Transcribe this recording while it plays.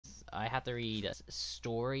I have to read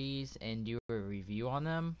stories and do a review on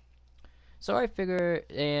them. So I figure,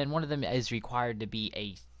 and one of them is required to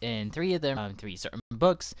be and three of them, three certain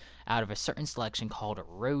books out of a certain selection called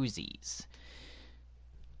Rosie's.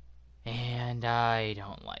 And I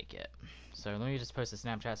don't like it. So let me just post a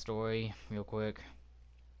Snapchat story real quick.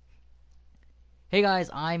 Hey guys,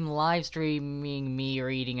 I'm live streaming me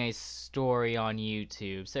reading a story on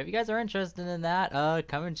YouTube. So if you guys are interested in that,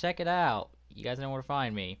 come and check it out. You guys know where to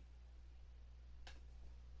find me.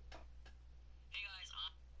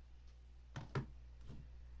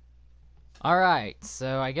 Alright,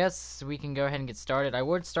 so I guess we can go ahead and get started. I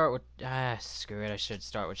would start with... screw it, I should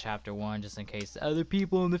start with chapter 1 just in case other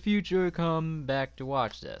people in the future come back to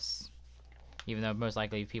watch this. Even though most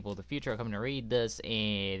likely people in the future are coming to read this,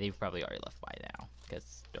 and they've probably already left by now.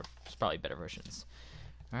 Because there's probably better versions.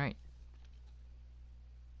 Alright.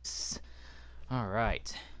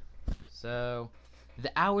 Alright. So...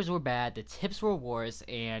 the hours were bad, the tips were worse,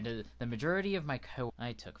 and the majority of my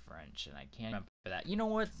I took French, and I can't remember that. You know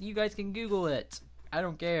what? You guys can Google it. I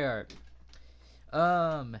don't care.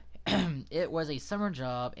 It was a summer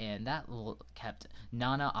job, and that kept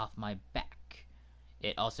Nana off my back.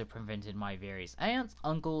 It also prevented my various aunts,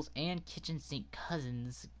 uncles, and kitchen sink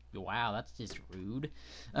cousins, wow, that's just rude,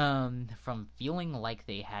 from feeling like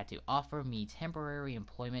they had to offer me temporary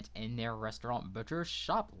employment in their restaurant, butcher,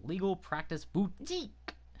 shop, legal practice,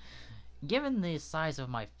 boutique. Given the size of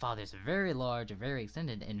my father's very large, very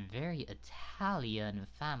extended, and very Italian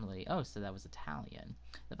family, oh, so that was Italian,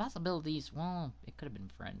 the possibilities, well, it could have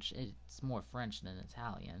been French. It's more French than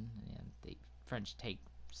Italian, and the French take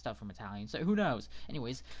stuff from Italian, so who knows.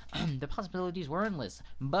 Anyways, the possibilities were endless,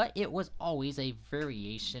 but it was always a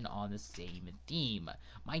variation on the same theme.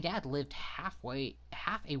 My dad lived half a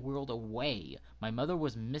world away. My mother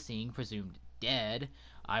was missing, presumed dead.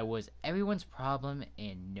 I was everyone's problem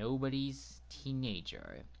and nobody's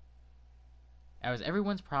teenager. I was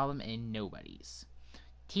everyone's problem and nobody's.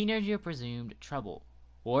 Teenager presumed trouble.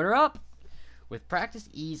 Order up! With practiced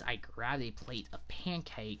ease, I grabbed a plate of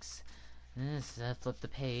pancakes. Flip the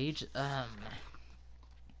page.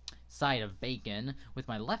 Side of bacon with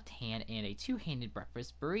my left hand and a two-handed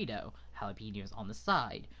breakfast burrito, jalapenos on the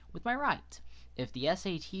side, with my right. If the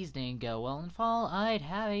SATs didn't go well in fall, I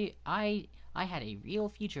had a real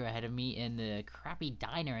future ahead of me in the crappy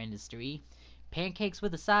diner industry. Pancakes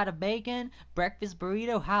with a side of bacon, breakfast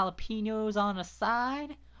burrito, jalapenos on the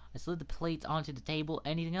side. I slid the plates onto the table.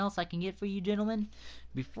 Anything else I can get for you, gentlemen?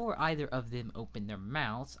 Before either of them opened their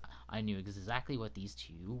mouths, I knew exactly what these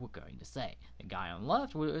two were going to say. The guy on the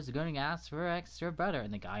left was going to ask for extra butter,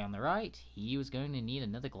 and the guy on the right, he was going to need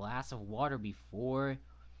another glass of water before...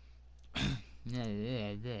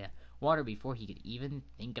 water before he could even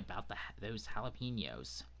think about those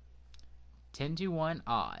jalapenos. 10-1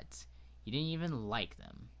 odds. He didn't even like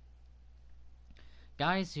them.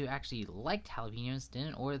 Guys who actually liked jalapenos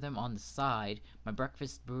didn't order them on the side. My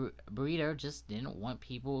breakfast burrito just didn't want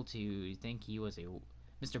people to think he was a...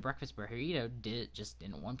 Mr. Breakfast Burrito just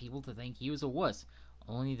didn't want people to think he was a wuss.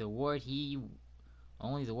 Only the word he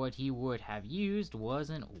would have used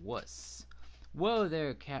wasn't wuss. Whoa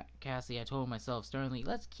there, Cassie, I told myself sternly.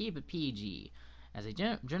 Let's keep it PG. As a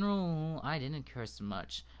general, I didn't curse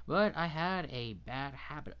much, but I had a bad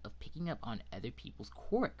habit of picking up on other people's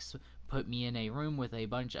quirks. Put me in a room with a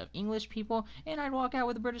bunch of English people, and I'd walk out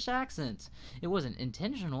with a British accent. It wasn't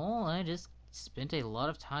intentional, I just spent a lot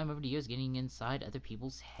of time over the years getting inside other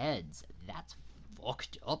people's heads. That's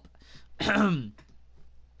fucked up.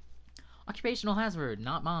 Occupational hazard,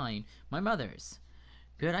 not mine. My mother's.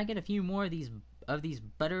 Could I get a few more of these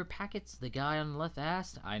butter packets? The guy on the left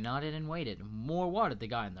asked. I nodded and waited. More water, the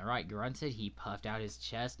guy on the right grunted. He puffed out his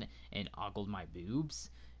chest and ogled my boobs.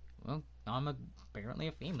 Well, I'm apparently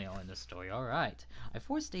a female in this story, alright. I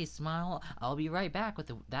forced a smile. I'll be right back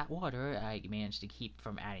with that water. I managed to keep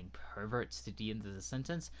from adding perverts to the end of the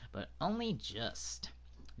sentence, but only just.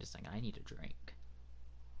 Just like I need a drink.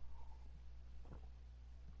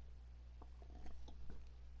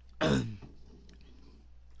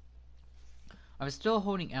 I was still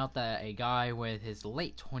holding out that a guy with his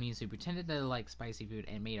late 20s who pretended to like spicy food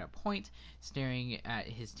and made a point staring at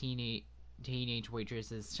his teenage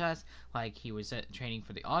waitress's chest like he was training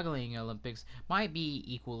for the ogling Olympics might be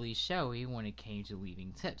equally showy when it came to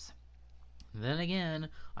leaving tips. Then again,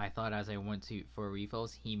 I thought as I went for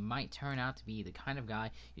refills, he might turn out to be the kind of guy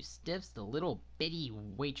who stiffs the little bitty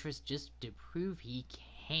waitress just to prove he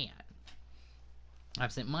can.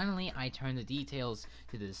 Absent-mindedly, I turned the details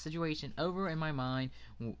to the situation over in my mind.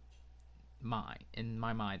 The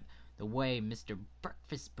way Mr.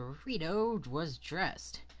 Breakfast Burrito was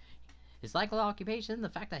dressed. His likely occupation, the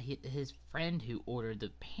fact that his friend who ordered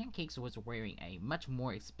the pancakes was wearing a much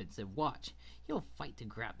more expensive watch. He'll fight to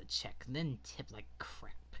grab the check, then tip like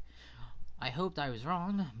crap. I hoped I was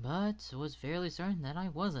wrong, but was fairly certain that I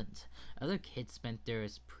wasn't. Other kids spent their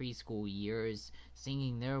preschool years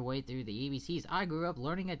singing their way through the ABCs. I grew up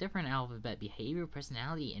learning a different alphabet: behavior,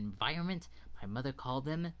 personality, environment. My mother called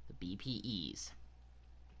them the BPEs.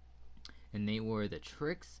 And they were the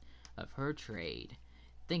tricks of her trade.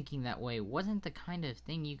 Thinking that way wasn't the kind of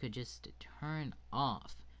thing you could just turn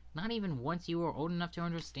off. Not even once you were old enough to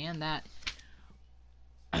understand that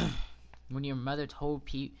when your mother told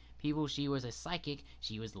people she was a psychic,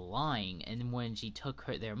 she was lying, and when she took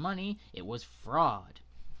their money, it was fraud.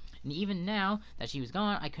 And even now that she was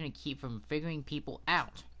gone, I couldn't keep from figuring people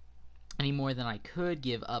out any more than I could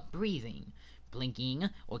give up breathing, blinking,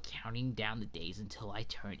 or counting down the days until I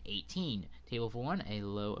turned 18. Table for one, a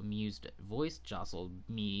low, amused voice jostled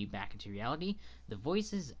me back into reality. The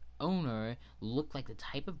voice's owner looked like the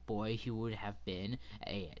type of boy who would have been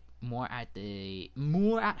more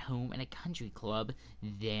at home in a country club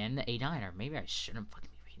than a diner. Maybe I shouldn't fucking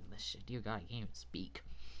be reading this shit. Dear God, I can't even speak.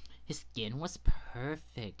 His skin was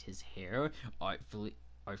perfect. His hair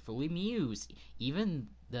artfully mused. Even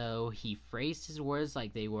though he phrased his words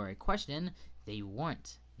like they were a question, they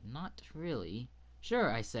weren't. Not really.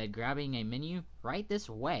 Sure, I said, grabbing a menu. Right this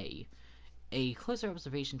way. A closer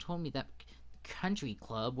observation told me that country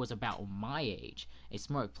club was about my age. A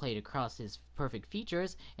smirk played across his perfect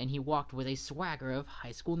features, and he walked with a swagger of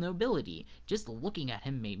high school nobility. Just looking at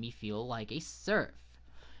him made me feel like a serf.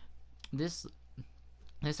 This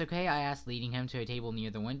okay? I asked, leading him to a table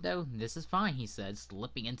near the window. This is fine, he said,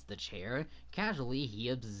 slipping into the chair. Casually,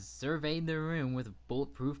 he surveyed the room with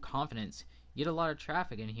bulletproof confidence. You get a lot of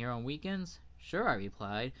traffic in here on weekends? Sure, I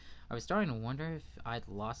replied. I was starting to wonder if I'd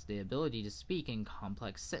lost the ability to speak in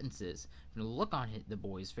complex sentences. From the look on the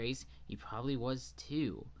boy's face, he probably was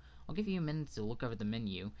too. I'll give you a minute to look over the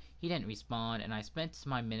menu. He didn't respond, and I spent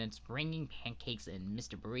my minutes bringing pancakes and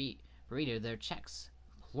Mr. Burrito their checks.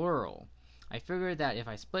 Plural. I figured that if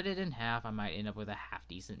I split it in half, I might end up with a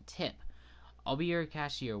half-decent tip. I'll be your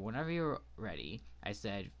cashier whenever you're ready, I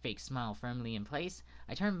said, fake smile firmly in place.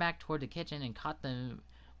 I turned back toward the kitchen and caught the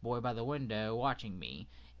boy by the window watching me.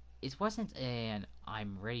 It wasn't an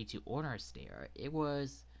I'm ready to order stare. It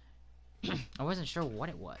was I wasn't sure what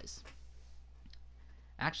it was.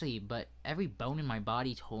 Actually, but every bone in my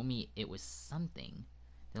body told me it was something.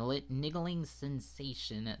 The niggling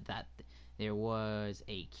sensation that there was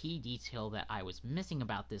a key detail that I was missing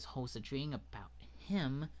about this whole situation about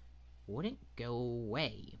him wouldn't go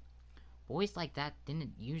away. Boys like that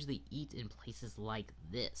didn't usually eat in places like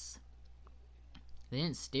this. They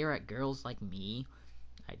didn't stare at girls like me.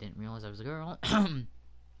 I didn't realize I was a girl.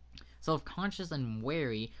 Self-conscious and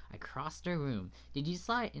wary, I crossed the room. Did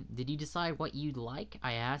you decide what you'd like?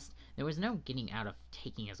 I asked. There was no getting out of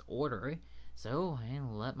taking his order, so I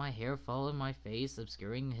let my hair fall in my face,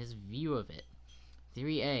 obscuring his view of it.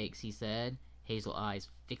 3 eggs, he said, hazel eyes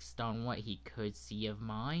fixed on what he could see of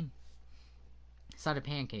mine. Side of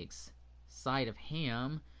pancakes. Side of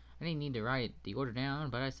ham. I didn't need to write the order down,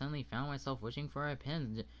 but I suddenly found myself wishing for a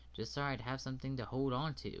pen just so I'd have something to hold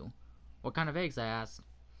on to. What kind of eggs? I asked.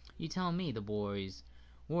 You tell me, the boy's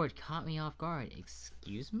word caught me off guard.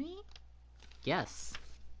 Excuse me? Yes.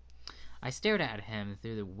 I stared at him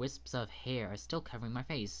through the wisps of hair still covering my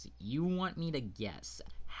face. You want me to guess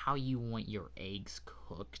how you want your eggs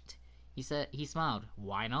cooked? He smiled.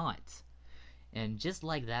 Why not? And just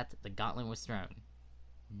like that, the gauntlet was thrown.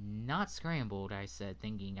 Not scrambled, I said,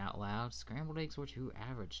 thinking out loud. Scrambled eggs were too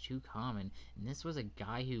average, too common, and this was a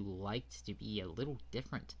guy who liked to be a little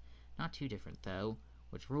different. Not too different, though,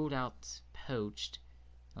 which ruled out poached,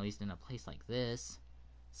 at least in a place like this.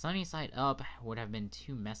 Sunny side up would have been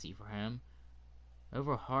too messy for him.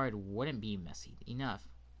 Over hard wouldn't be messy enough.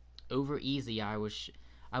 Over easy, I was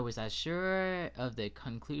as sure of the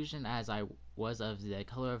conclusion as I was of the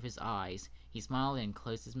color of his eyes. He smiled and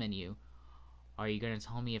closed his menu. Are you going to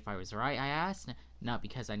tell me if I was right? I asked, not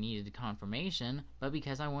because I needed confirmation, but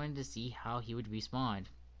because I wanted to see how he would respond.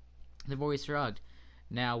 The boy shrugged.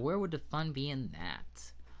 Now, where would the fun be in that?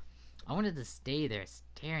 I wanted to stay there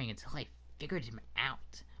staring until I figured him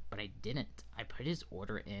out, but I didn't. I put his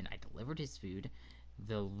order in, I delivered his food.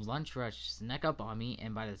 The lunch rush snuck up on me,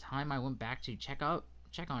 and by the time I went back to check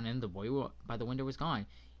on him, the boy by the window was gone.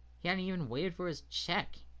 He hadn't even waited for his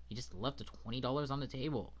check. He just left the $20 on the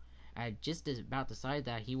table. I had just about decided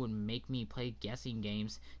that he would make me play guessing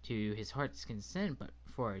games to his heart's consent, but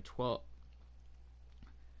for a $12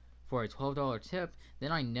 tip,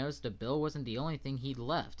 then I noticed the bill wasn't the only thing he'd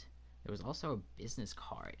left. There was also a business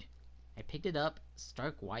card. I picked it up,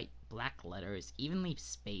 stark white, black letters, evenly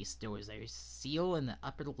spaced. There was a seal in the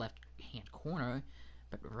upper left-hand corner,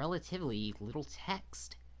 but relatively little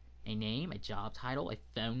text. A name, a job title, a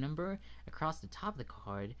phone number. Across the top of the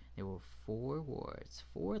card, there were 4 words.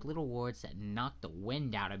 4 little words that knocked the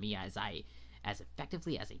wind out of me as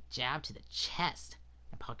effectively as a jab to the chest.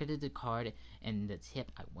 I pocketed the card and the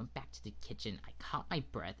tip. I went back to the kitchen. I caught my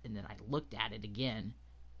breath, and then I looked at it again.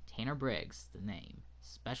 Tanner Briggs, the name.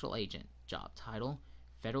 Special Agent, job title,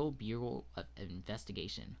 Federal Bureau of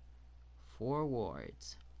Investigation. 4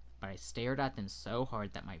 words, but I stared at them so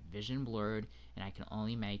hard that my vision blurred and I could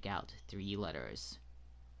only make out 3 letters.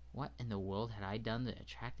 What in the world had I done to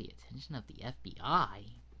attract the attention of the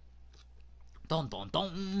FBI? Dun dun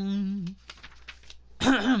dun!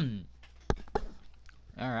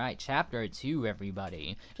 Alright, chapter 2,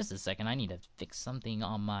 everybody. Just a second, I need to fix something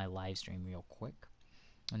on my live stream real quick.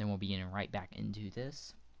 And then we'll be getting right back into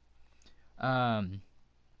this. Like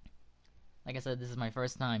I said, this is my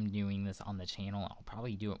first time doing this on the channel. I'll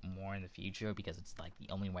probably do it more in the future because it's like the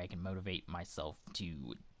only way I can motivate myself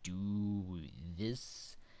to do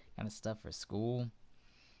this kind of stuff for school.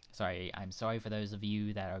 I'm sorry for those of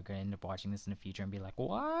you that are going to end up watching this in the future and be like,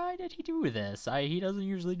 why did he do this? He doesn't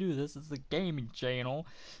usually do this. It's a gaming channel.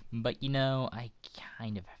 But, you know, I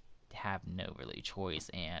kind of have no really choice,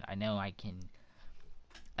 and I know I can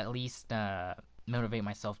at least motivate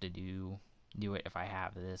myself to do it if I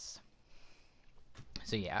have this.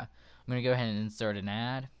 So yeah, I'm gonna go ahead and insert an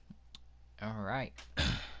ad. Alright.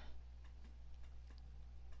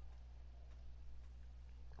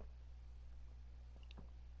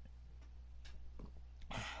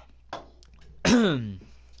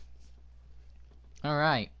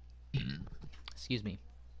 Alright. Excuse me.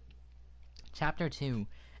 Chapter 2.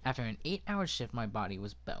 After an 8-hour shift, my body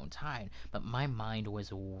was bone tired, but my mind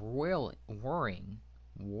was worrying.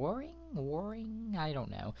 Worrying? I don't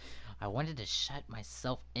know. I wanted to shut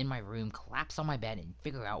myself in my room, collapse on my bed, and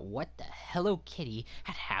figure out what the Hello Kitty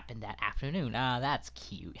had happened that afternoon. Ah, that's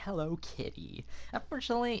cute. Hello Kitty.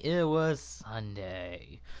 Unfortunately, it was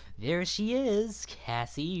Sunday. There she is,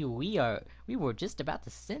 Cassie. We were just about to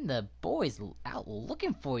send the boys out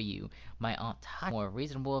looking for you. My aunt Todd, more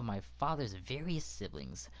reasonable of my father's various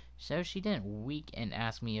siblings, so she didn't weak and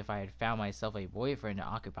ask me if I had found myself a boyfriend to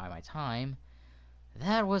occupy my time.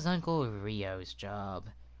 That was Uncle Rio's job.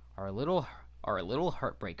 Our little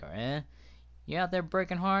heartbreaker, eh? You out there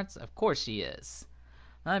breaking hearts? Of course she is.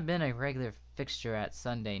 I've been a regular fixture at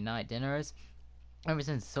Sunday night dinners ever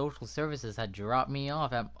since social services had dropped me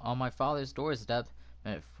off on my father's doorstep,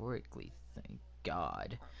 metaphorically, thank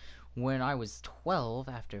God. When I was 12,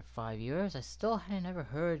 after 5 years, I still hadn't ever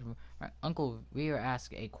heard my Uncle Rio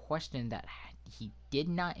ask a question that he did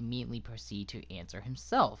not immediately proceed to answer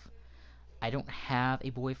himself. I don't have a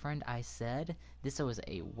boyfriend, I said. This was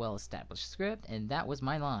a well-established script, and that was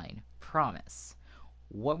my line. Promise.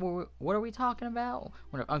 What are we talking about?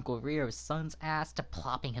 One of Uncle Rio's sons asked,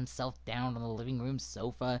 plopping himself down on the living room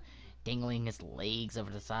sofa, dangling his legs over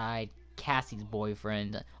the side. Cassie's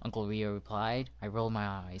boyfriend, Uncle Rio replied. I rolled my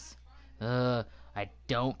eyes. I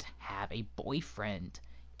don't have a boyfriend.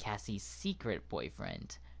 Cassie's secret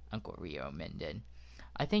boyfriend, Uncle Rio amended.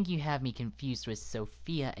 I think you have me confused with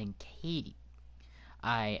Sophia and Katie.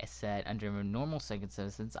 I said, under normal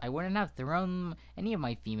circumstances, I wouldn't have thrown any of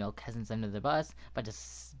my female cousins under the bus, but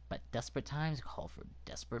desperate times call for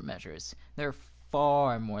desperate measures. They're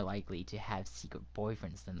far more likely to have secret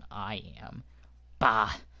boyfriends than I am.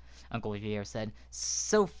 Bah! Uncle Javier said,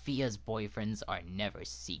 Sophia's boyfriends are never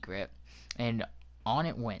secret. And on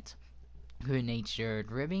it went.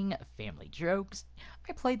 Good-natured ribbing, family jokes.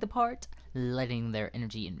 I played the part, letting their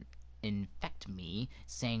energy infect me,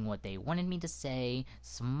 saying what they wanted me to say,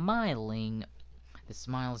 smiling the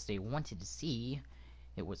smiles they wanted to see.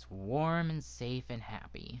 It was warm and safe and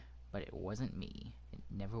happy, but it wasn't me. It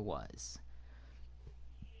never was.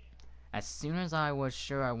 As soon as I was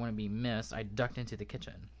sure I wouldn't be missed, I ducked into the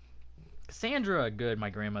kitchen. Cassandra, good, my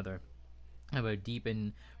grandmother, of a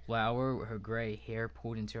deepened flower, her gray hair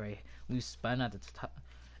pulled into a loose bun at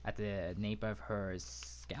the nape of her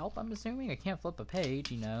scalp, I'm assuming? I can't flip a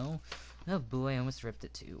page, you know. Oh boy, I almost ripped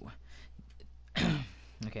it too.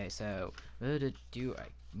 Okay, so what to do? I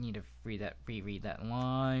need to reread that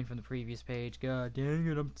line from the previous page. God dang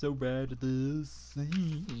it, I'm so bad at this.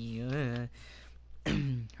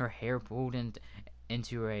 Her hair pulled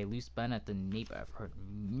into a loose bun at the nape of her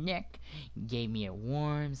neck gave me a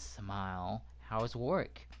warm smile. How's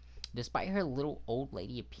work? Despite her little old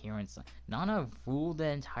lady appearance, Nana ruled the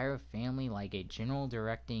entire family like a general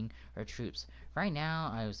directing her troops. Right now,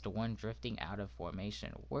 I was the one drifting out of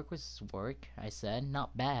formation. Work was work, I said.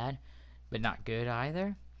 Not bad. But not good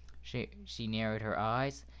either? She narrowed her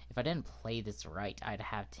eyes. If I didn't play this right, I'd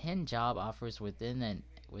have 10 job offers within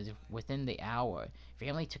the hour.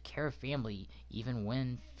 Family took care of family, even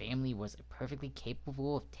when family was perfectly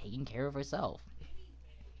capable of taking care of herself.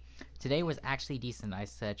 Today was actually decent, I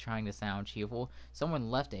said, trying to sound cheerful. Someone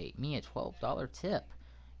left me a $12 tip.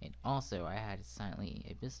 And also, I had silently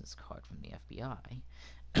a business card from the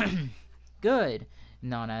FBI. Good,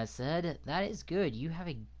 Nana said. That is good. You have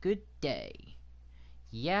a good day.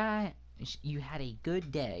 Yeah, you had a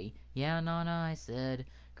good day. Yeah, Nana, I said,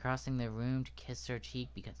 crossing the room to kiss her cheek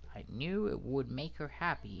because I knew it would make her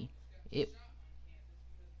happy. It.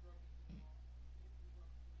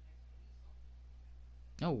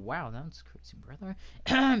 Oh, wow, that's crazy, brother.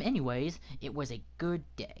 Anyways, it was a good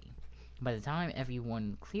day. By the time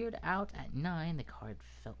everyone cleared out at 9, the card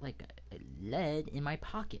felt like a lead in my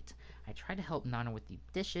pocket. I tried to help Nana with the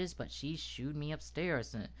dishes, but she shooed me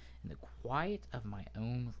upstairs in the quiet of my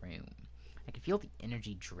own room. I could feel the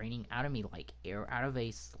energy draining out of me like air out of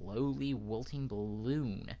a slowly wilting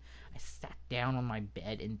balloon. I sat down on my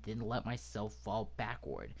bed and then let myself fall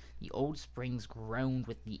backward. The old springs groaned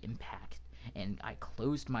with the impact, and I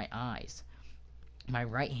closed my eyes. My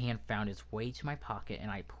right hand found its way to my pocket,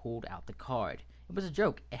 and I pulled out the card. It was a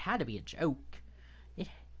joke. It had to be a joke. It,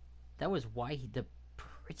 that was why the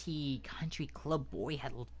pretty country club boy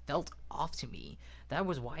had felt off to me. That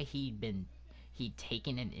was why he'd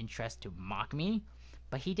taken an interest to mock me.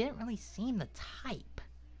 But he didn't really seem the type.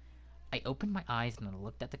 I opened my eyes and I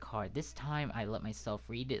looked at the card. This time I let myself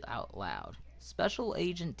read it out loud. Special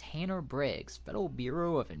Agent Tanner Briggs, Federal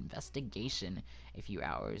Bureau of Investigation. A few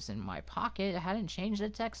hours in my pocket hadn't changed the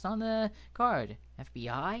text on the card.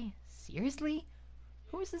 FBI? Seriously?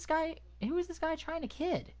 Who is this guy? Who is this guy trying to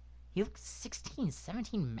kid? He looks 16,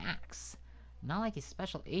 17 max. Not like a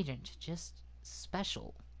special agent, just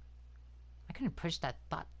special. I couldn't push that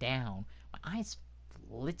thought down. My eyes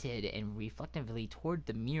flitted and reflectively toward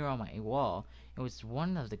the mirror on my wall. It was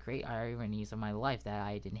one of the great ironies of my life that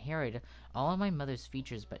I had inherited all of my mother's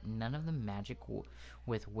features, but none of the magic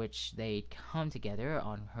with which they'd come together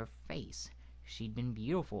on her face. She'd been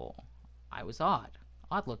beautiful. I was odd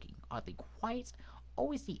looking, oddly quiet,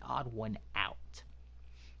 always the odd one out.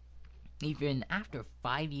 Even after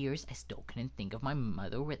 5 years, I still couldn't think of my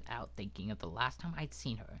mother without thinking of the last time I'd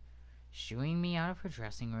seen her. Shooing me out of her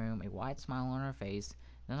dressing room, a wide smile on her face.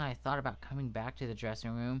 Then I thought about coming back to the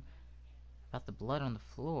dressing room, about the blood on the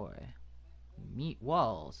floor,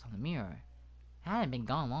 walls, on the mirror. I hadn't been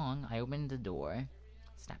gone long. I opened the door.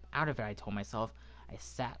 Snap out of it, I told myself. I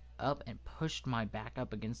sat up and pushed my back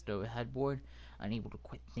up against the headboard, unable to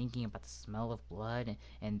quit thinking about the smell of blood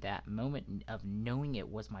and that moment of knowing it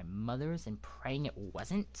was my mother's and praying it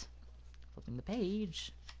wasn't. Flipping the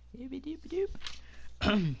page.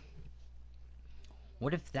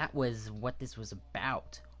 What if that was what this was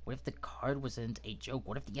about? What if the card wasn't a joke?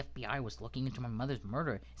 What if the FBI was looking into my mother's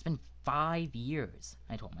murder? It's been 5 years,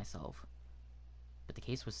 I told myself. But the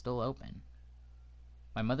case was still open.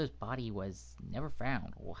 My mother's body was never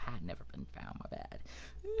found. Well, had never been found, my bad.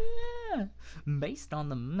 Based on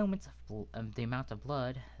the the amount of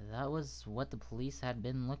blood, that was what the police had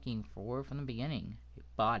been looking for from the beginning. A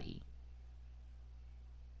body.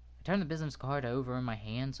 I turned the business card over in my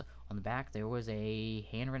hands. On the back, there was a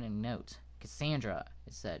handwritten note. Cassandra,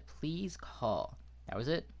 it said, please call. That was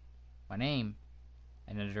it. My name.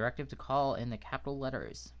 And a directive to call in the capital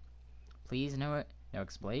letters. Please, no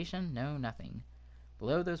explanation, no nothing.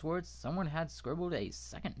 Below those words, someone had scribbled a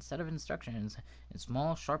second set of instructions in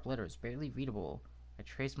small, sharp letters, barely readable. I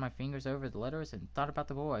traced my fingers over the letters and thought about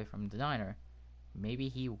the boy from the diner. Maybe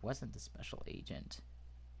he wasn't the special agent.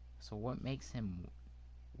 So what makes him...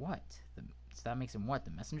 What? So that makes him what? The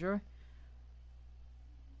messenger?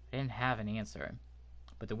 I didn't have an answer.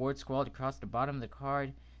 But the words scrawled across the bottom of the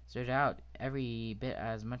card stood out every bit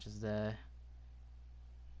as much as the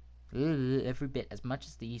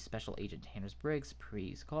special agent Tanner Briggs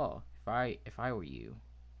please call. If I were you,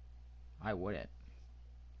 I wouldn't.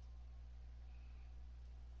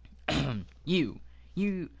 You're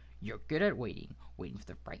good at waiting for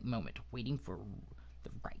the right moment, waiting for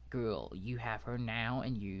the right girl. You have her now,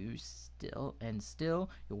 and still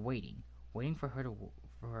you're waiting for her to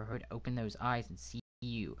open those eyes and see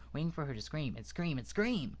you, waiting for her to scream and scream and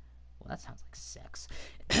scream. Well, that sounds like sex.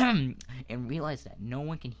 And realize that no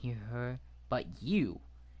one can hear her but you.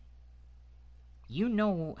 You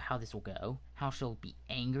know how this will go. How she'll be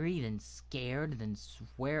angry, then scared, then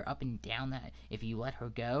swear up and down that if you let her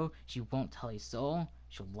go, she won't tell a soul.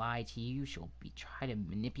 She'll lie to you. She'll try to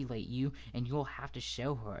manipulate you, and you'll have to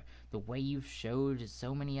show her the way you've showed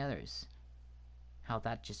so many others. how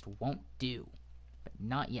that just won't do. But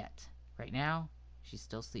not yet. Right now, she's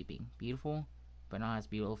still sleeping. Beautiful, but not as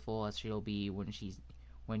beautiful as she'll be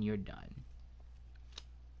when you're done.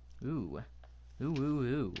 Ooh. Ooh, ooh,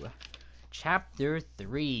 ooh. Chapter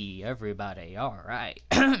 3, everybody. Alright.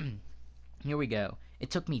 Here we go. It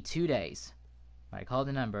took me 2 days. I called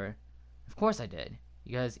the number. Of course I did.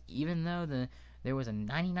 Because even though there was a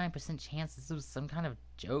 99% chance this was some kind of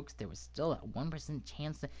joke, there was still a 1%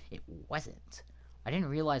 chance that it wasn't. I didn't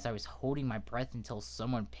realize I was holding my breath until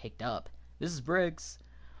someone picked up. This is Briggs.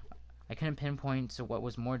 I couldn't pinpoint to what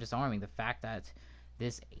was more disarming, the fact that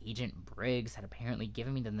this Agent Briggs had apparently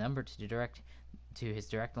given me the number to his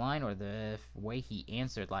direct line, or the way he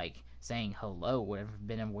answered, like saying hello would have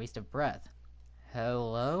been a waste of breath.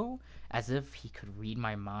 Hello? As if he could read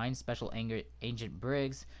my mind, Special Agent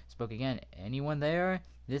Briggs spoke again. Anyone there?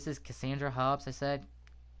 This is Cassandra Hobbs, I said.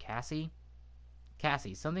 Cassie?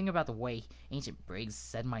 Cassie, something about the way Agent Briggs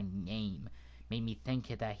said my name made me think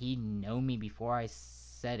that he'd known me before I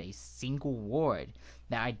said a single word,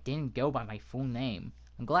 that I didn't go by my full name.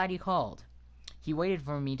 I'm glad you called. He waited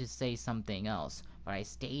for me to say something else, but I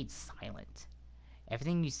stayed silent.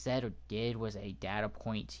 Everything you said or did was a data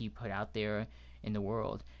point you put out there in the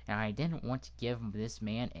world, and I didn't want to give this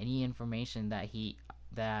man any information that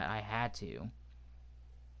I had to.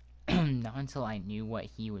 Not until I knew what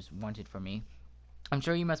he wanted from me. I'm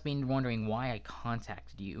sure you must be wondering why I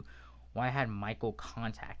contacted you. Why I had Michael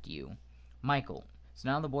contact you. Michael. So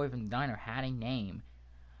now the boy from the diner had a name.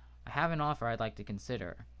 I have an offer I'd like to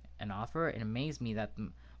consider. An offer? It amazed me that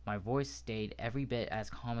my voice stayed every bit as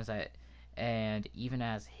calm as and even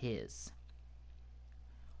as his.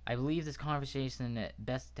 I believe this conversation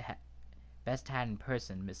best had in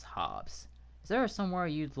person, Miss Hobbs. Is there somewhere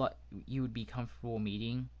you would be comfortable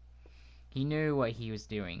meeting? He knew what he was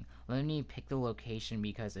doing. Let me pick the location,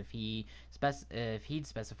 because if he'd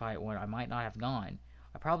specified one, I might not have gone.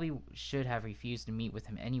 I probably should have refused to meet with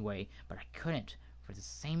him anyway, but I couldn't, for the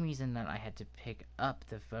same reason that I had to pick up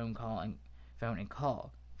the phone and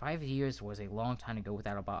call. 5 years was a long time to go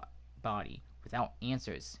without a body, without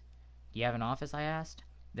answers. Do you have an office? I asked.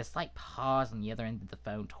 The slight pause on the other end of the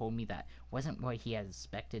phone told me that wasn't what he had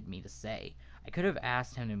expected me to say. I could have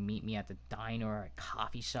asked him to meet me at the diner or a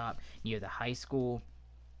coffee shop near the high school,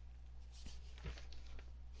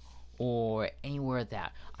 or anywhere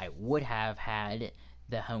that I would have had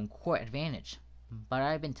the home court advantage. But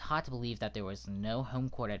I had been taught to believe that there was no home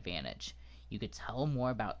court advantage. You could tell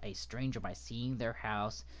more about a stranger by seeing their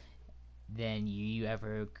house than you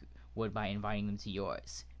ever would by inviting them to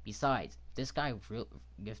yours. Besides,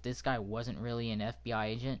 if this guy wasn't really an FBI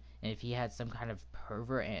agent, and if he had some kind of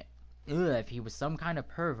pervert, if he was some kind of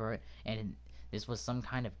pervert, and this was some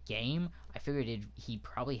kind of game, I figured he'd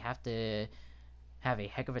probably have to have a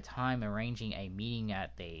heck of a time arranging a meeting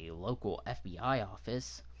at the local FBI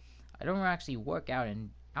office. I don't actually work out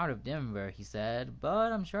of Denver, he said,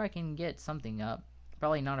 but I'm sure I can get something up.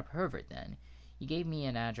 Probably not a pervert then. He gave me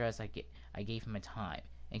an address. I gave him a time.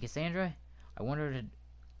 And Cassandra, I wondered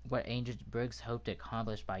what Agent Briggs hoped to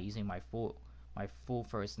accomplish by using my full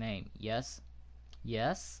first name. Yes?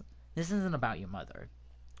 Yes? This isn't about your mother.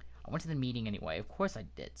 I went to the meeting anyway. Of course I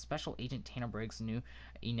did. Special Agent Tanner Briggs knew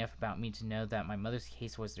enough about me to know that my mother's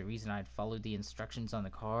case was the reason I'd followed the instructions on the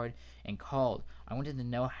card and called. I wanted to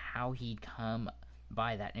know how he'd come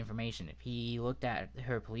by that information. If he looked at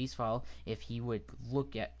her police file, if he would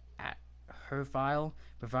look at her file,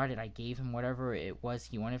 provided I gave him whatever it was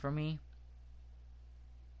he wanted from me.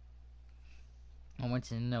 I wanted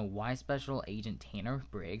to know why Special Agent Tanner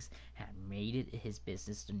Briggs had made it his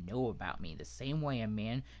business to know about me, the same way a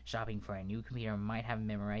man shopping for a new computer might have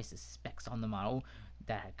memorized the specs on the model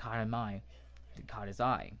that had caught his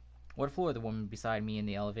eye. What floor? The woman beside me in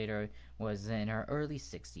the elevator was in her early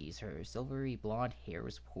 60s. Her silvery blonde hair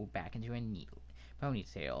was pulled back into a neat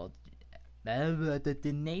ponytail at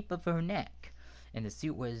the nape of her neck, and the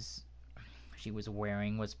suit she was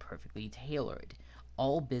wearing was perfectly tailored.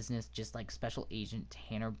 All business, just like Special Agent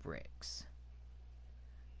Tanner Briggs.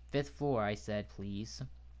 5th floor, I said, please.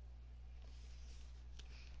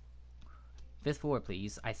 5th floor,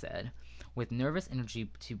 please, I said. With nervous energy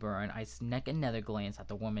to burn, I snuck another glance at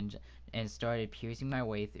the woman and started piercing my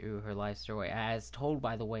way through her life story, as told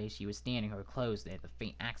by the way she was standing, her clothes, the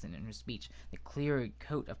faint accent in her speech, the clear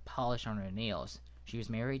coat of polish on her nails. She was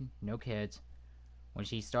married, no kids. When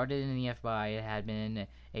she started in the FBI, it had been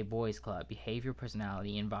a boys' club, behavior,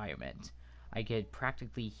 personality, environment. I could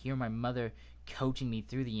practically hear my mother coaching me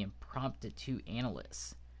through the impromptu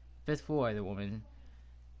analysts. 5th floor, the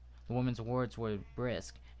woman's words were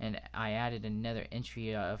brisk, and I added another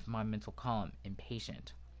entry of my mental column,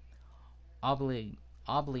 impatient. Obli-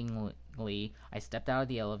 Oblingly, I stepped out of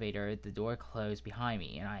the elevator, the door closed behind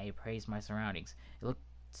me, and I appraised my surroundings. It looked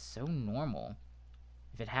so normal.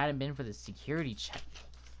 If it hadn't been for the security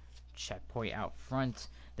checkpoint out front,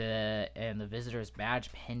 the visitor's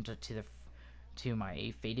badge pinned to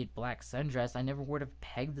my faded black sundress, I never would have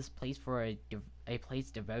pegged this place for a place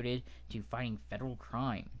devoted to fighting federal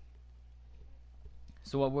crime.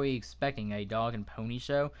 So what were you expecting, a dog and pony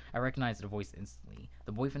show? I recognized the voice instantly.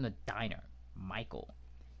 The boy from the diner, Michael.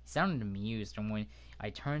 He sounded amused, and when I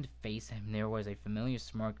turned to face him, there was a familiar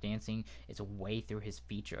smirk dancing its way through his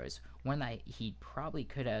features, one that he probably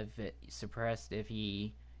could have suppressed if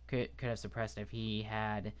he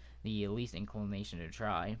had the least inclination to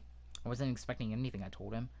try. I wasn't expecting anything, I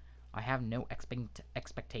told him. I have no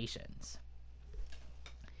expectations.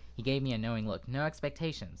 He gave me a knowing look. No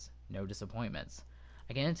expectations, no disappointments.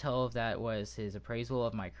 I can't tell if that was his appraisal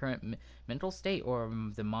of my current mental state or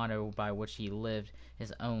the motto by which he lived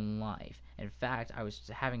his own life. In fact, I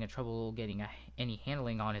was having trouble getting any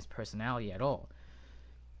handling on his personality at all.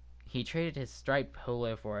 He traded his striped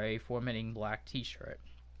polo for a formatting black t-shirt,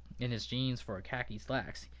 and his jeans for khaki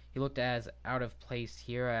slacks. He looked as out of place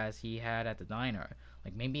here as he had at the diner.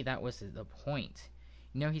 Like maybe that was the point.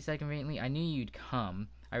 You know, he said conveniently, I knew you'd come.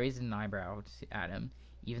 I raised an eyebrow at him,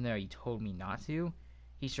 even though he told me not to.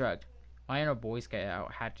 He shrugged. My inner Boy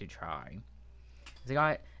Scout had to try.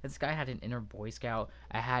 This guy had an inner Boy Scout.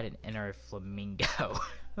 I had an inner flamingo.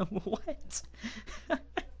 What?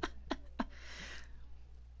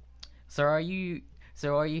 So are you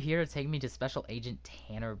here to take me to Special Agent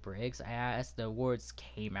Tanner Briggs? I asked. The words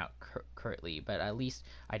came out curtly, but at least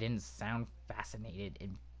I didn't sound fascinated,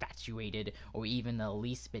 infatuated, or even the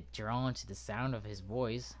least bit drawn to the sound of his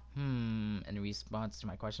voice. In response to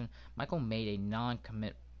my question, Michael made a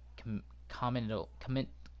non-committal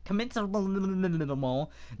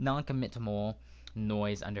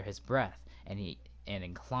noise under his breath, and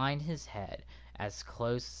inclined his head as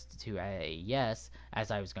close to a yes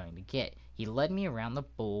as I was going to get. He led me around the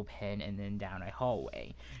bullpen and then down a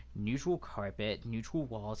hallway. Neutral carpet, neutral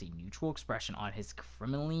walls, a neutral expression on his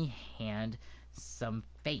criminally handsome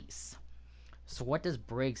face. So what does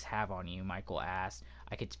Briggs have on you? Michael asked.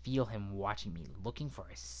 I could feel him watching me, looking for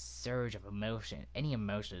a surge of emotion, any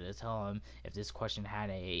emotion to tell him if this question had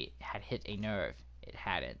hit a nerve. It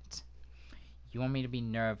hadn't. You want me to be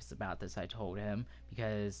nervous about this, I told him,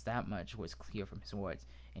 because that much was clear from his words,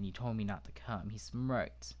 and you told me not to come. He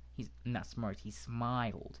smirked. He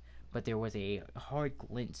smiled, but there was a hard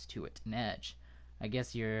glint to it, an edge. I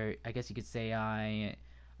guess you could say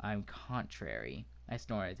I'm contrary. I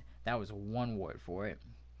snorted. That was one word for it.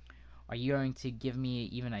 Are you going to give me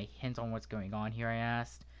even a hint on what's going on here, I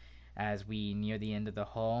asked, as we near the end of the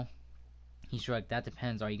hall. He shrugged. That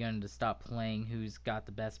depends. Are you going to stop playing who's got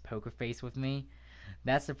the best poker face with me?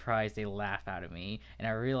 That surprised a laugh out of me, and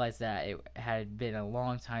I realized that it had been a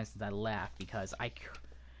long time since I laughed because I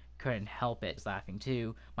couldn't help it. I was laughing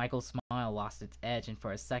too. Michael's smile lost its edge, and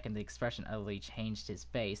for a second the expression utterly changed his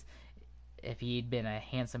face. If he'd been a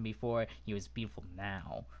handsome before, he was beautiful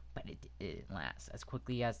now. But it didn't last. As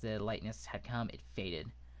quickly as the lightness had come, it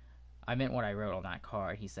faded. I meant what I wrote on that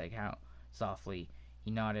card, he said softly.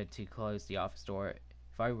 He nodded to close the office door.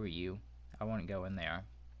 If I were you, I wouldn't go in there.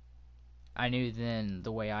 I knew then,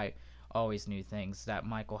 the way I always knew things, that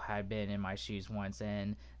Michael had been in my shoes once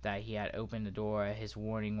and that he had opened the door. His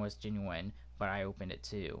warning was genuine, but I opened it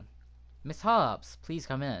too. Miss Hobbs, please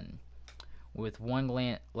come in. With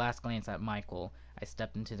one last glance at Michael, I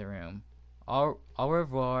stepped into the room. Au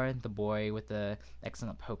revoir, the boy with the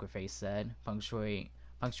excellent poker face said,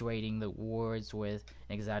 punctuating the words with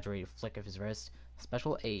an exaggerated flick of his wrist.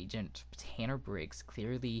 Special Agent Tanner Briggs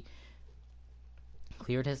cleared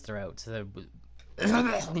his throat.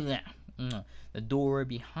 The door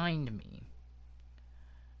behind me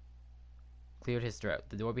cleared his throat.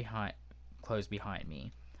 The door closed behind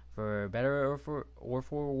me. For better or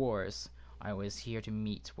for worse, I was here to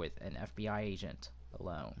meet with an FBI agent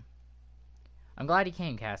alone. I'm glad he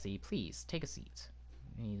came, Cassie. Please take a seat.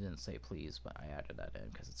 He didn't say please, but I added that in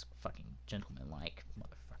because it's fucking gentleman-like,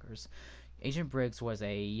 motherfuckers. Agent Briggs was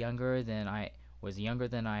younger than I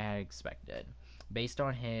had expected. Based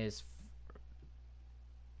on his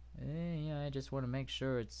I just want to make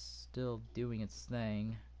sure it's still doing its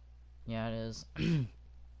thing. Yeah, it is.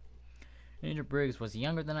 Agent Briggs was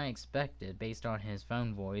younger than I expected. Based on his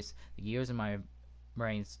phone voice, the gears in my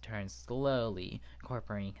brain turned slowly,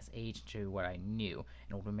 incorporating his age into what I knew.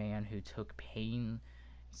 An older man who took pains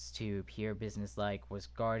to appear businesslike was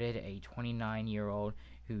guarded a 29-year-old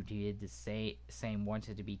who did the same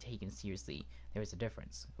wanted to be taken seriously. There was a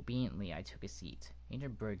difference. Obediently, I took a seat.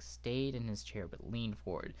 Agent Briggs stayed in his chair but leaned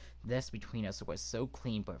forward. The desk between us was so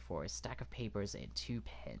clean but for a stack of papers and 2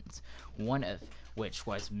 pens, one of which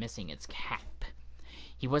was missing its cap.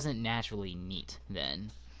 He wasn't naturally neat,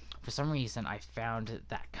 then. For some reason, I found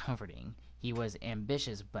that comforting. He was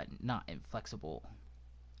ambitious but not inflexible.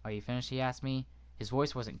 "Are you finished?" he asked me. His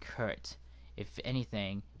voice wasn't curt. If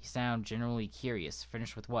anything, he sounded genuinely curious.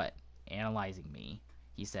 "Finished with what?" "Analyzing me,"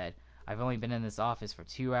 he said. "I've only been in this office for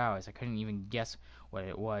 2 hours. I couldn't even guess what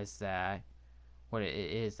it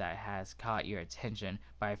is that has caught your attention,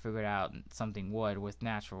 but I figured out something would with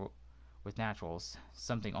naturals.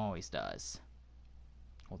 Something always does."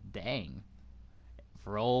 Well, dang.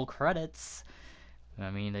 Roll credits.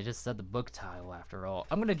 I mean, they just said the book title after all.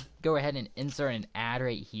 I'm gonna go ahead and insert an ad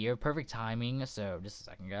right here. Perfect timing. So, just a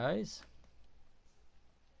second, guys.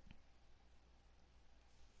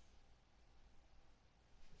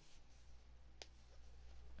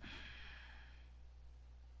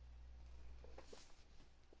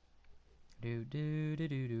 I'm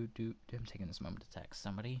taking this moment to text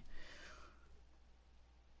somebody.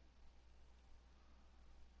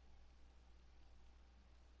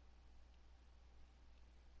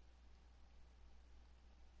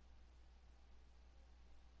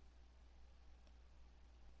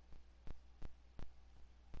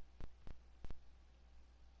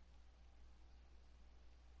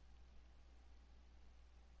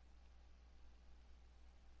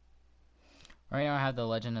 Right now I have the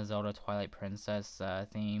Legend of Zelda Twilight Princess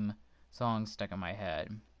theme song stuck in my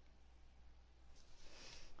head.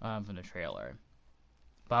 From the trailer.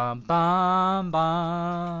 Bum bum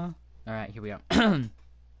bum. Alright, here we go.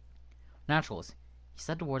 Naturals. He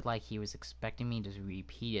said the word like he was expecting me to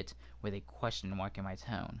repeat it with a question mark in my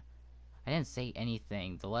tone. I didn't say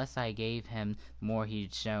anything. The less I gave him, the more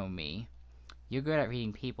he'd show me. "You're good at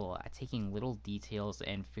reading people, at taking little details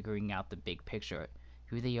and figuring out the big picture.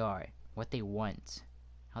 Who they are, what they want,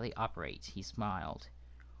 how they operate." He smiled.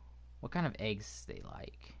 "What kind of eggs they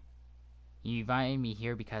like?" "You invited me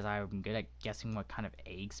here because I'm good at guessing what kind of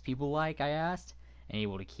eggs people like?" I asked,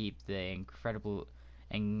 unable to keep the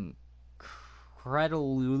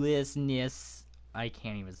incredulousness, I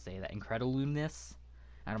can't even say that, incredulousness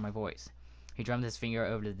out of my voice. He drummed his finger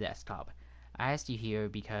over the desktop. "I asked you here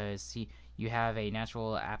because you have a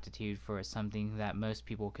natural aptitude for something that most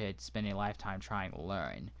people could spend a lifetime trying to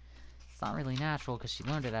learn." "It's not really natural because she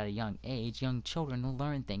learned it at a young age. Young children will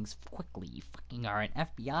learn things quickly. You fucking are an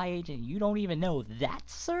FBI agent. You don't even know that,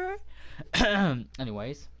 sir?"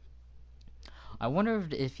 Anyways, I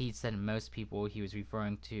wondered if he'd said most people he was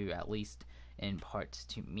referring to, at least in part,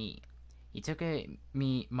 to me. He took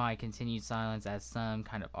my continued silence as some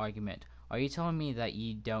kind of argument. "Are you telling me that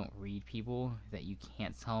you don't read people? That you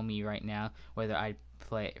can't tell me right now whether I'd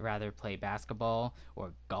rather play basketball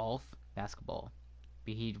or golf?" "Basketball."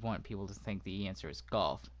 But he'd want people to think the answer is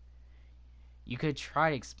golf. "You could try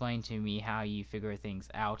to explain to me how you figure things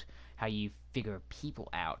out, how you figure people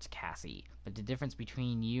out, Cassie. But the difference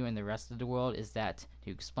between you and the rest of the world is that to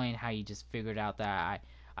explain how you just figured out that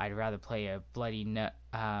I'd rather rather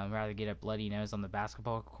get a bloody nose on the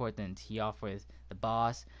basketball court than tee off with the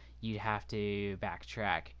boss, you'd have to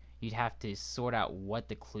backtrack. You'd have to sort out what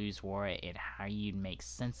the clues were and how you'd make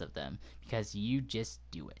sense of them, because you just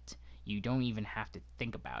do it. You don't even have to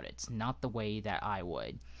think about it. Not the way that I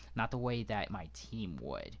would. Not the way that my team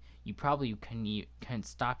would. You probably couldn't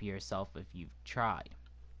stop yourself if you tried."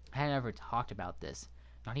 I hadn't ever talked about this,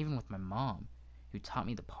 not even with my mom, who taught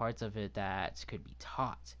me the parts of it that could be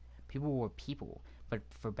taught. People were people, but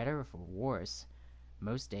for better or for worse,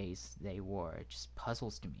 most days they were just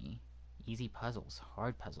puzzles to me. Easy puzzles,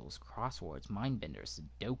 hard puzzles, crosswords, mindbenders,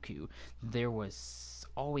 Sudoku. There was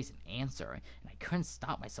always an answer, and I couldn't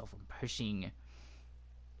stop myself from pushing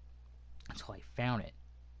until I found it.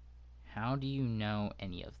 "How do you know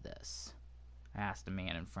any of this?" I asked the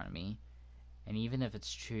man in front of me. "And even if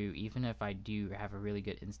it's true, even if I do have a really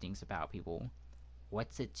good instincts about people,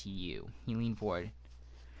 what's it to you?" He leaned forward.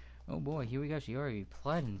 Oh boy, here we go. She already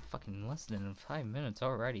replied in fucking less than 5 minutes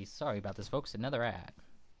already. Sorry about this, folks. Another ad.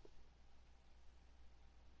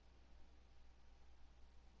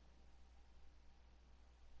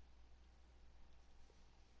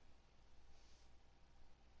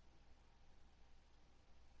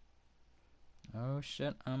 Oh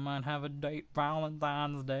shit, I might have a date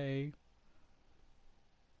Valentine's Day.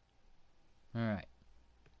 Alright.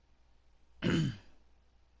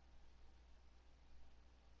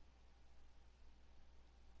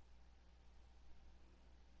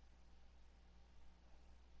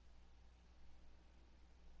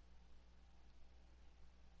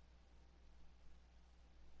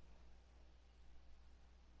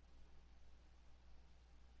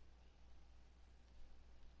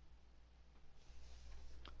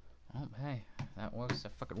 Oh, hey, that works.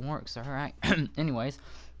 That fucking works. Alright. Anyways,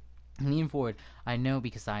 leaning forward, I know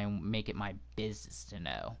because I make it my business to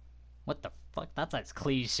know. What the fuck? That's as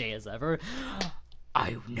cliche as ever.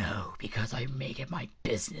 I know because I make it my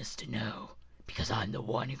business to know. Because I'm the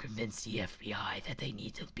one who convinced the FBI that they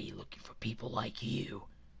need to be looking for people like you.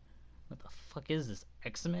 What the fuck is this,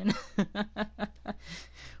 X-Men?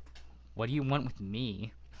 What do you want with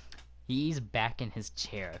me? He's back in his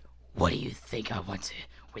chair. What do you think I want to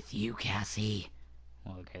with you, Cassie?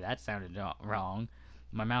 Well, okay, that sounded wrong.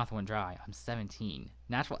 My mouth went dry. I'm 17.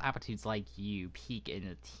 Natural aptitudes like you peak in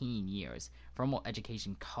the teen years. Formal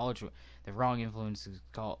education, college, the wrong influences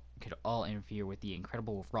could all interfere with the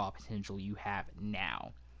incredible raw potential you have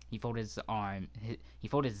now. He folded his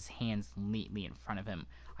hands neatly in front of him.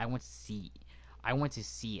 I want to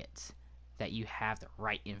see it. That you have the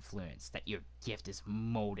right influence, that your gift is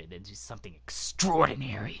molded into something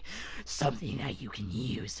extraordinary, something that you can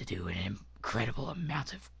use to do an incredible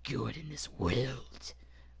amount of good in this world.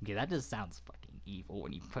 Okay, that just sounds fucking evil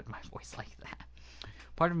when you put my voice like that.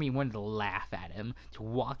 Part of me wanted to laugh at him, to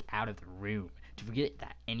walk out of the room, to forget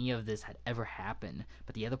that any of this had ever happened,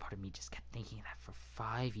 but the other part of me just kept thinking that for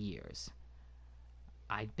 5 years,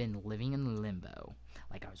 I'd been living in limbo,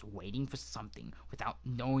 like I was waiting for something without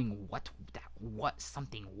knowing what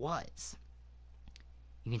something was.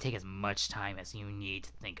 You can take as much time as you need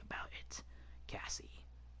to think about it, Cassie.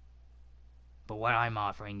 But what I'm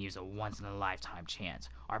offering you is a once-in-a-lifetime chance.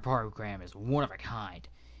 Our program is one of a kind,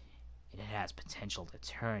 and it has potential to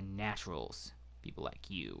turn naturals, people like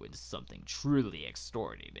you, into something truly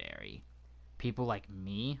extraordinary. People like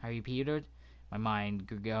me, I repeated, my mind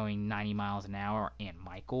going 90 miles an hour, and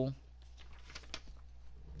Michael.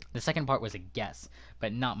 The second part was a guess,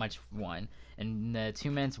 but not much one. In the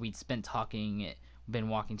 2 minutes we'd spent been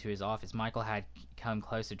walking to his office, Michael had come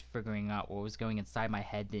closer to figuring out what was going inside my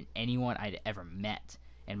head than anyone I'd ever met.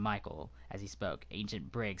 And Michael, as he spoke, Agent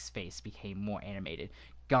Briggs' face became more animated.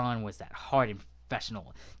 Gone was that hard and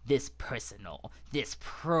professional. This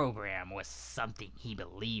program was something he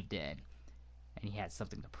believed in. And he had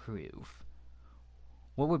something to prove.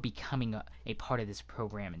 What would becoming a part of this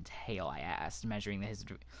program entail, I asked, measuring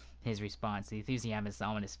his response. The enthusiasm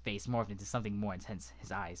on his face morphed into something more intense.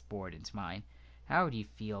 His eyes bored into mine. How would you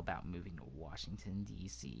feel about moving to Washington,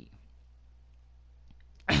 D.C.?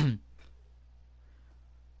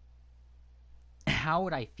 How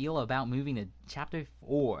would I feel about moving to Chapter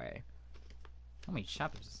 4? How many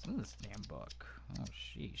chapters is in this damn book? Oh,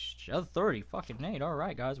 sheesh. Chapter 30, fucking 8.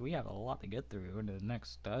 Alright, guys, we have a lot to get through in the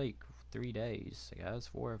next, 3 days, I guess,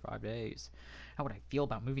 4 or 5 days. How would I feel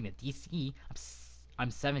about moving to DC?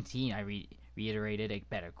 I'm 17. I reiterated. A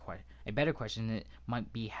better question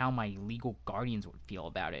might be how my legal guardians would feel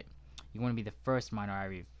about it. You want to be the first minor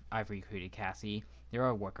I've recruited, Cassie. There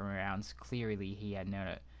are workarounds. Clearly, he had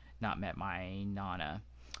not met my Nana.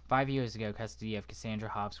 5 years ago, custody of Cassandra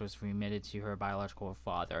Hobbs was remitted to her biological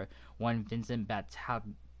father, one Vincent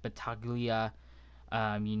Battaglia.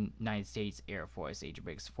 United States Air Force, Agent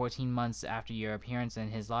Briggs. 14 months after your appearance in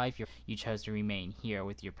his life, you chose to remain here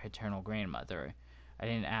with your paternal grandmother. I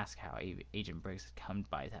didn't ask how Agent Briggs had come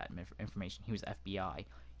by that information. He was FBI.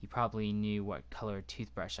 He probably knew what color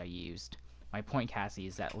toothbrush I used. My point, Cassie,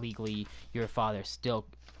 is that legally your father still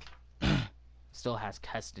has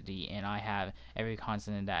custody, and I have every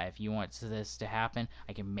confidence that if you want this to happen,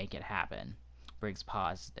 I can make it happen. Briggs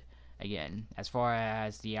paused again. As far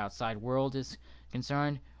as the outside world is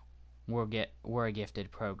concerned, we're a gifted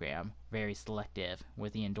program, very selective,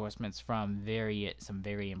 with the endorsements from some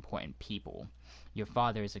very important people. Your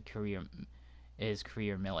father is career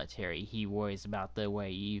military. He worries about the way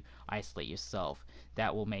you isolate yourself.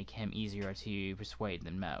 That will make him easier to persuade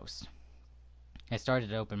than most. I started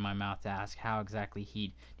to open my mouth to ask how exactly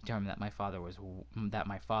he'd determined that my father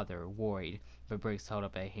worried, but Briggs held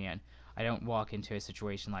up a hand. I don't walk into a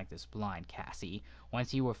situation like this blind, Cassie.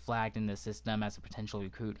 Once you were flagged in the system as a potential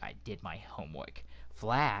recruit, I did my homework.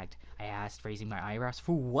 Flagged? I asked, raising my eyebrows.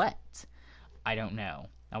 For what? I don't know.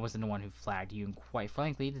 I wasn't the one who flagged you, and quite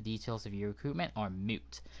frankly, the details of your recruitment are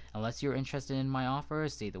moot. Unless you're interested in my offer,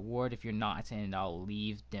 say the word if you're not, and I'll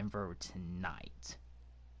leave Denver tonight.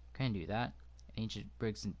 Couldn't do that. Agent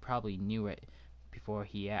Briggs probably knew it before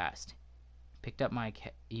he asked.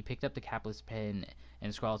 He picked up the capless pen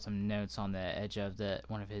and scrawled some notes on the edge of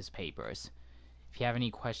one of his papers. If you have any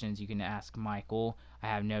questions, you can ask Michael. I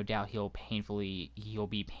have no doubt he'll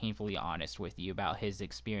be painfully honest with you about his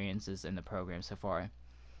experiences in the program so far.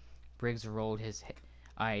 Briggs rolled his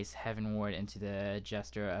eyes heavenward into the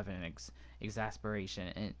gesture of an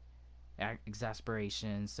exasperation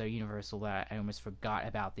so universal that I almost forgot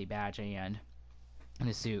about the badge and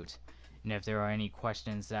the suit. And if there are any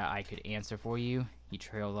questions that I could answer for you. He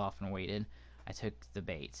trailed off and waited. I took the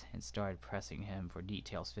bait and started pressing him for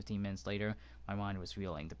details. 15 minutes later, my mind was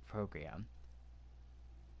reeling. The program.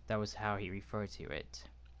 That was how he referred to it.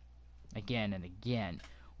 Again and again.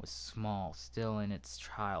 Was small, still in its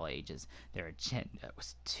trial ages. Their agenda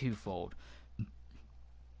was twofold.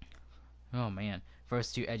 Oh man.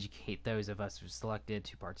 First, to educate those of us who selected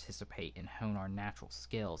to participate and hone our natural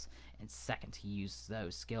skills, and second, to use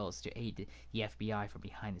those skills to aid the FBI from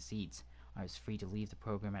behind the scenes. I was free to leave the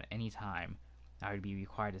program at any time. I would be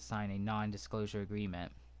required to sign a non-disclosure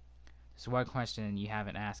agreement. There's one question you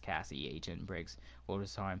haven't asked, Cassie, Agent Briggs rolled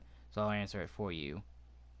his arm, so I'll answer it for you.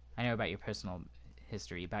 I know about your personal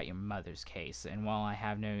history, about your mother's case, and while I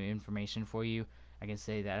have no information for you, I can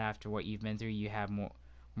say that after what you've been through, you have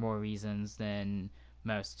more reasons than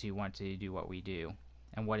most to want to do what we do.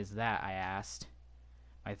 And what is that? I asked,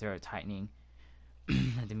 my throat tightening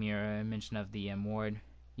at the mere mention of the award.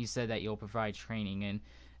 You said that you'll provide training,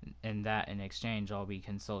 and that in exchange I'll be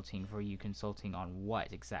consulting for you. Consulting on what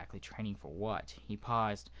exactly? Training for what? He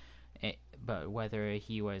paused, but whether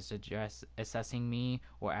he was assessing me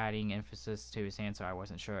or adding emphasis to his answer, I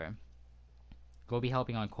wasn't sure. We'll be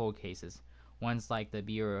helping on cold cases, ones like the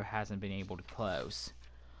Bureau hasn't been able to close.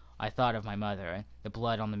 I thought of my mother, the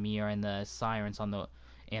blood on the mirror and the sirens on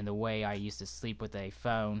the way I used to sleep with a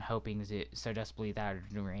phone, hoping so desperately that it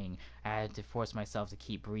would ring. I had to force myself to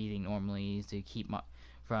keep breathing normally, to keep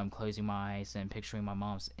from closing my eyes and picturing my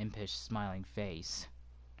mom's impish, smiling face.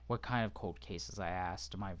 What kind of cold cases? I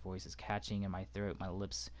asked. My voice is catching in my throat. My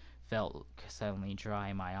lips felt suddenly dry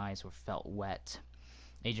and my eyes felt wet.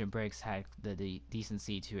 Agent Briggs had the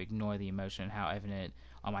decency to ignore the emotion, how evident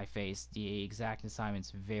on my face. The exact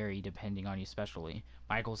assignments vary depending on you specially.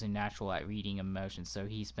 Michael's a natural at reading emotions, so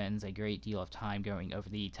he spends a great deal of time going over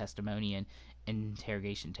the testimony and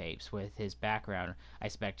interrogation tapes. With his background, I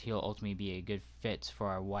expect he'll ultimately be a good fit for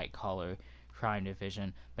our white-collar crime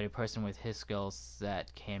division, but a person with his skills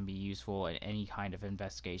that can be useful in any kind of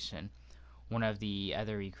investigation. One of the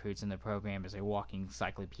other recruits in the program is a walking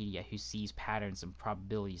encyclopedia who sees patterns and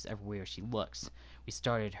probabilities everywhere she looks. We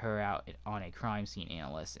started her out on a crime scene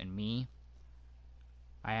analyst, and me?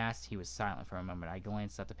 I asked. He was silent for a moment. I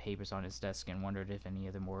glanced at the papers on his desk and wondered if any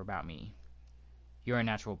of them were about me. You're a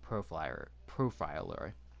natural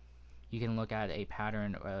profiler. You can look at a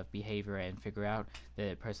pattern of behavior and figure out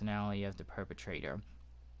the personality of the perpetrator.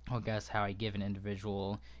 Or guess how a given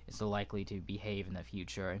individual is likely to behave in the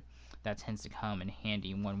future. That tends to come in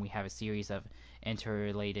handy when we have a series of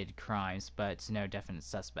interrelated crimes, but no definite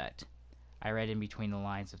suspect. I read in between the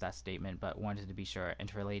lines of that statement, but wanted to be sure.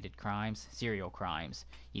 Interrelated crimes? Serial crimes,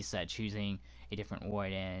 he said, choosing a different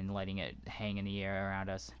word and letting it hang in the air around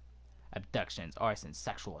us. Abductions, arson,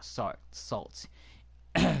 sexual assaults.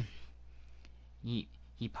 He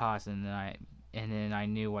paused, and then I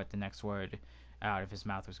knew what the next word out of his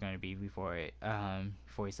mouth was going to be before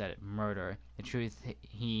he said it. Murder. The truth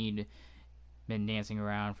he'd been dancing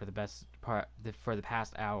around for the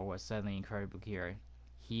past hour was suddenly incredibly clear.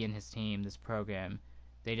 He and his team, this program,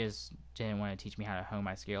 they just didn't want to teach me how to hone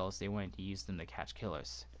my skills. They wanted to use them to catch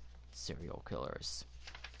killers. Serial killers.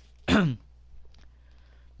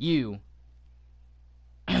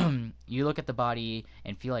 You look at the body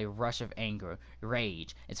and feel a rush of anger,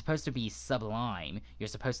 rage. It's supposed to be sublime. You're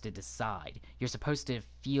supposed to decide. You're supposed to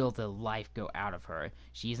feel the life go out of her.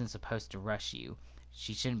 She isn't supposed to rush you.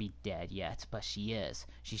 She shouldn't be dead yet, but she is.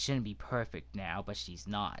 She shouldn't be perfect now, but she's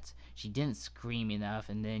not. She didn't scream enough,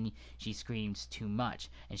 and then she screamed too much,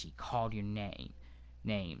 and she called your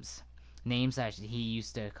names. Names that he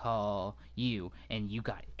used to call you, and you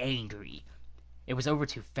got angry. It was over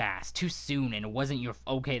too fast, too soon, and it wasn't your...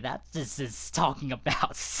 Okay, that's just talking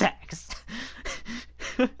about sex.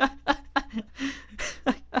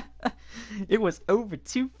 It was over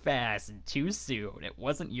too fast and too soon. It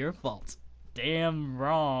wasn't your fault. Damn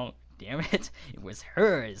wrong. Damn it. It was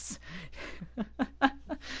hers.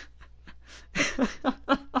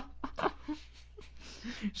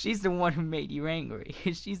 She's the one who made you angry.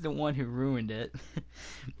 She's the one who ruined it.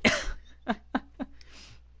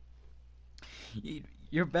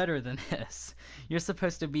 You're better than this. You're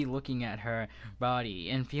supposed to be looking at her body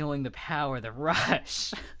and feeling the power, the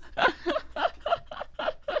rush.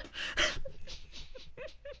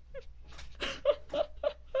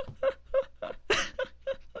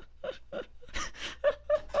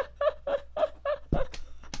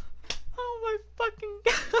 Oh my fucking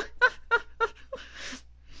god.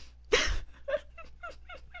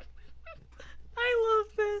 I love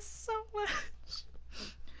this so much.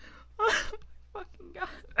 Oh my fucking god.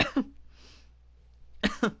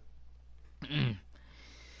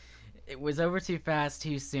 It was over too fast,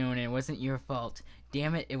 too soon, and it wasn't your fault.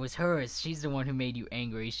 Damn it, it was hers. She's the one who made you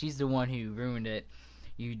angry. She's the one who ruined it.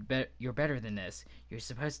 You're better than this. You're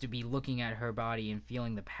supposed to be looking at her body and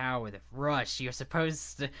feeling the power, the rush. She's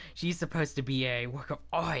supposed to be a work of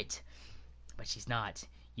art. But she's not.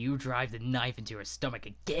 You drive the knife into her stomach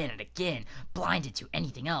again and again, blinded to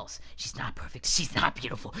anything else. She's not perfect. She's not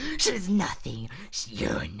beautiful. She's nothing.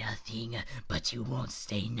 You're nothing. But you won't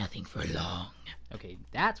stay nothing for long. Okay,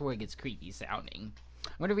 that's where it gets creepy sounding.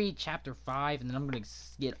 I'm going to read chapter 5, and then I'm going to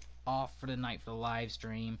get off for the night for the live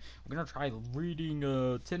stream. We're going to try reading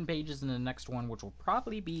 10 pages in the next one, which will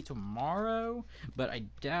probably be tomorrow. But I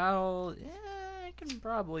doubt... I can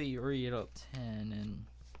probably read up 10 and...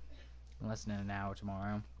 less than an hour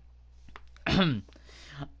tomorrow.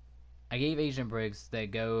 I gave Agent Briggs the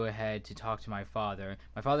go-ahead to talk to my father.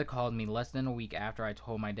 My father called me less than a week after I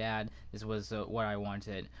told my dad this was what I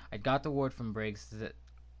wanted. I got the word from Briggs that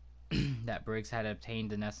that Briggs had obtained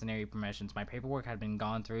the necessary permissions. My paperwork had been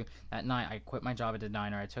gone through. That night, I quit my job at the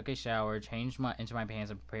diner. I took a shower, changed into my pants,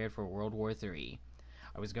 and prepared for World War III.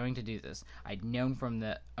 I was going to do this. I'd known from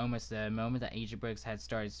almost the moment that Agent Briggs had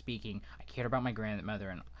started speaking. I cared about my grandmother,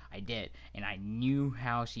 and I did, and I knew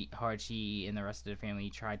how hard she and the rest of the family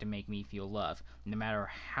tried to make me feel love. No matter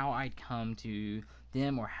how I'd come to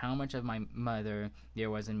them or how much of my mother there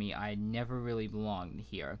was in me, I never really belonged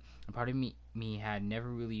here. A part of me had never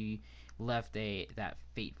really left that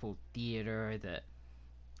fateful theater, the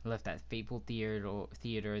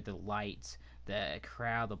lights, the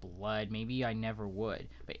crowd, the blood. Maybe I never would,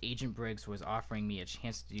 but Agent Briggs was offering me a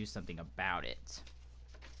chance to do something about it.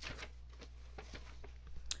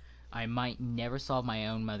 I might never solve my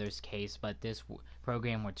own mother's case, but this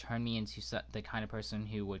program would turn me into the kind of person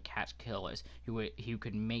who would catch killers, who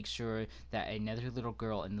could make sure that another little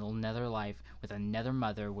girl in another life with another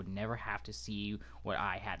mother would never have to see what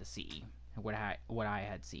I had to see, what I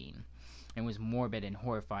had seen. It was morbid and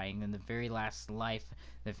horrifying than the very last life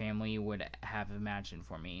the family would have imagined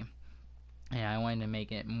for me. And I wanted to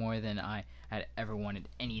make it more than I had ever wanted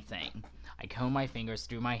anything. I combed my fingers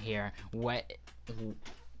through my hair, wet,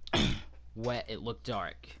 it looked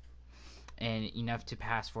dark, and enough to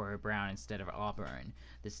pass for a brown instead of auburn.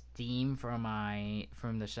 The steam from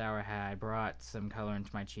the shower had brought some color into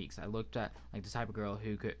my cheeks. I looked like the type of girl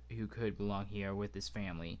who could belong here with this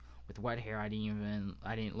family. With wet hair, I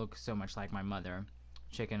didn't look so much like my mother.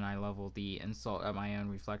 Chicken, I leveled the insult at my own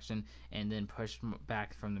reflection and then pushed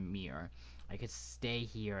back from the mirror. I could stay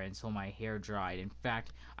here until my hair dried. In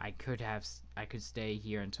fact, I could stay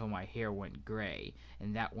here until my hair went gray,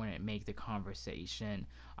 and that wouldn't make the conversation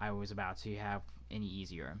I was about to have any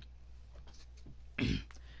easier.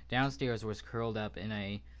 Downstairs was curled up in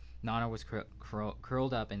a Nana was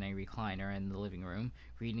curled up in a recliner in the living room,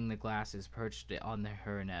 reading the glasses perched on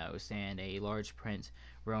her nose, and a large print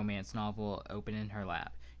romance novel open in her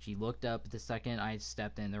lap. She looked up the second I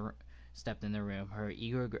stepped in the room, her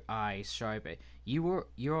eager eyes sharp.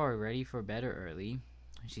 You're ready for bed early,"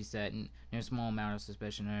 she said, no small amount of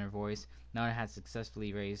suspicion in her voice. Nana had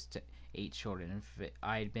successfully raised 8 children. If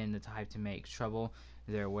I'd been the type to make trouble,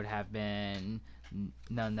 there would have been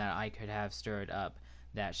none that I could have stirred up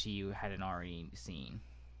that she hadn't already seen.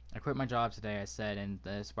 "I quit my job today," I said, and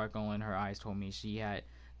the sparkle in her eyes told me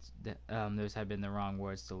those had been the wrong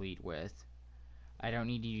words to lead with. "I don't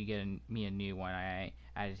need you to get me a new one," I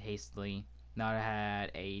added hastily. Nada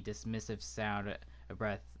had a dismissive sound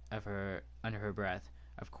under her breath.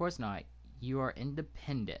 "Of course not. You are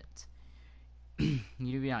independent.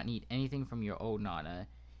 You do not need anything from your old Nana.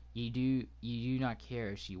 You do not care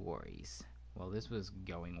if she worries." Well, this was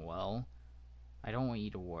going well. "I don't want you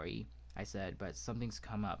to worry," I said, "but something's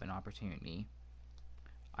come up, an opportunity."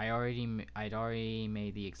 I'd already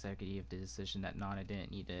made the executive decision that Nana didn't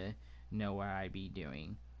need to know what I'd be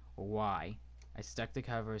doing, or why. I stuck the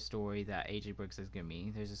cover story that Agent Brooks has given me.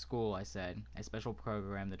 "There's a school," I said, "a special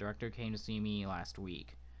program. The director came to see me last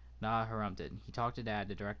week." Nana harrumphed. "He talked to Dad.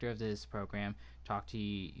 The director of this program talked to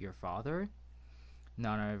your father?"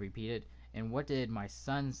 Nana repeated. "And what did my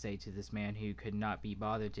son say to this man who could not be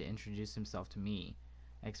bothered to introduce himself to me?"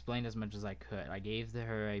 I explained as much as I could. I gave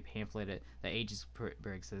her a pamphlet that Agent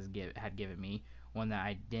Briggs had given me, one that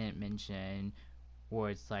I didn't mention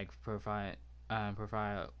words like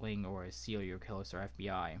profiling or serial killers or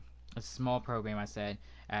FBI. "It's a small program," I said,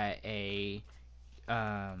 "at a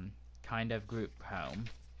kind of group home."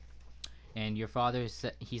 "And your father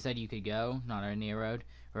he said you could go?" Nana narrowed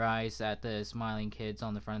her eyes at the smiling kids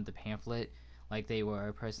on the front of the pamphlet, like they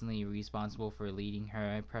were personally responsible for leading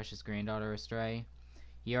her precious granddaughter astray.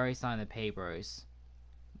 "He already signed the papers,"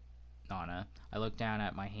 Nana. I looked down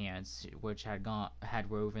at my hands, which had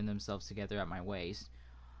woven themselves together at my waist.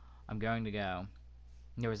 I'm going to go.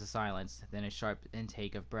 There was a silence, then a sharp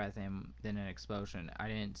intake of breath, and then an explosion. I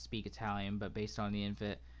didn't speak Italian, but based on the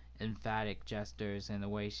emphatic gestures and the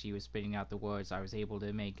way she was spitting out the words, I was able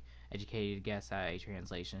to make educated guess at a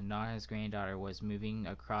translation. Nana's granddaughter was moving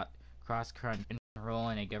across country to enroll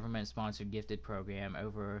in a government-sponsored gifted program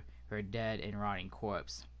over her dead and rotting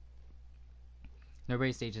corpse.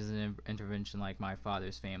 Nobody stages an intervention like my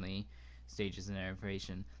father's family stages an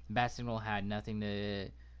intervention. The bat signal had nothing to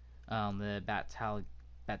the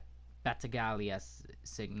Battaglia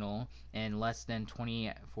signal, and less than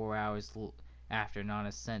 24 hours after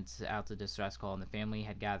Nana sent out the distress call, and the family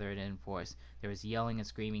had gathered in force. There was yelling and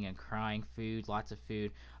screaming and crying, food, lots of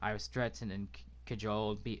food. I was threatened and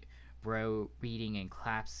cajoled, beating and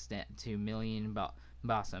claps to million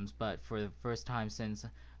blossoms, but for the first time since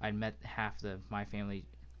I'd met half of my family.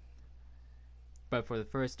 But for the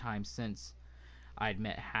first time since I'd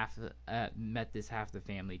met this half of the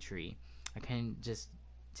family tree, I couldn't just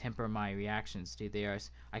temper my reactions to theirs.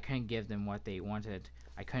 I couldn't give them what they wanted.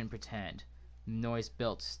 I couldn't pretend. The noise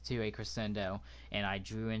built to a crescendo, and I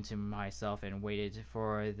drew into myself and waited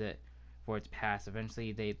for it to pass.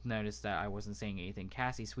 Eventually, they noticed that I wasn't saying anything.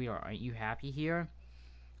 Cassie, sweetheart, aren't you happy here?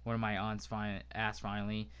 One of my aunts asked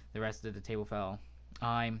finally. The rest of the table fell.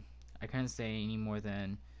 I couldn't say any more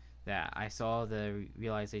than that. I saw the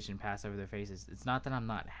realization pass over their faces. It's not that I'm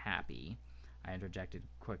not happy, I interjected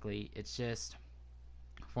quickly. It's just,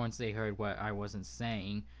 for once they heard what I wasn't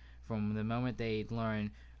saying. From the moment they'd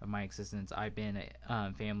learned of my existence, I'd been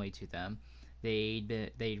a family to them. They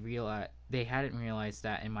hadn't realized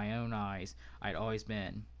that in my own eyes, I'd always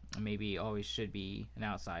been, maybe always should be, an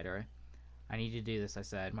outsider. I need to do this, I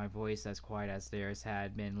said, my voice as quiet as theirs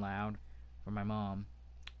had been loud for my mom.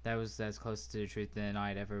 That was as close to the truth than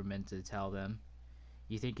I'd ever meant to tell them.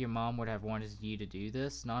 You think your mom would have wanted you to do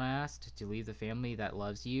this? Nana asked. To leave the family that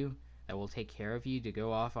loves you, that will take care of you, to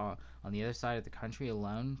go off on the other side of the country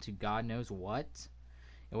alone to God knows what?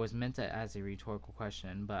 It was meant as a rhetorical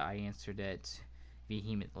question, but I answered it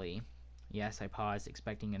vehemently. Yes, I paused,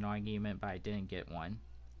 expecting an argument, but I didn't get one.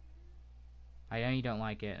 I know you don't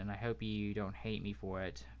like it, and I hope you don't hate me for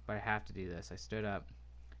it, but I have to do this. I stood up.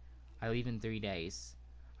 I leave in 3 days.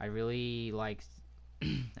 I really like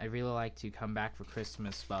to come back for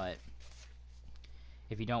Christmas, but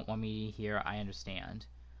if you don't want me here, I understand.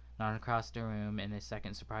 Not across the room, in a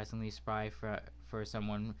second, surprisingly spry for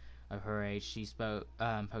someone of her age, she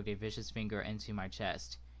poked a vicious finger into my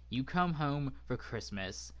chest. You come home for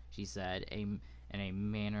Christmas, she said, in a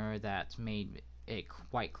manner that made it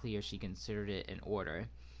quite clear she considered it an order.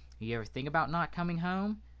 You ever think about not coming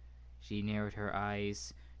home? She narrowed her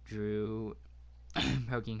eyes, drew,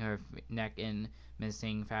 poking her neck in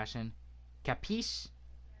menacing fashion. Capiche?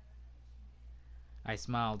 I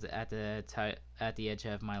smiled at the edge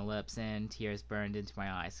of my lips, and tears burned into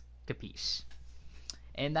my eyes. Capiche?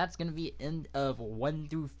 And that's going to be end of 1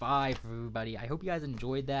 through 5 for everybody. I hope you guys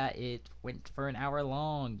enjoyed that. It went for an hour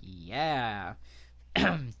long. Yeah.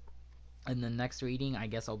 In the next reading, I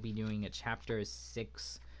guess I'll be doing a chapter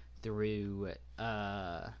 6 through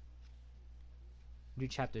do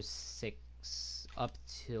chapter 6 up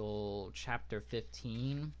till chapter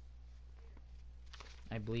 15.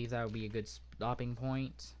 I believe that would be a good stopping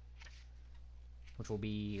point, which will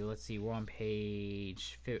be, let's see, we're on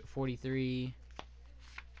page 43.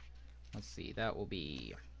 Let's see, that'll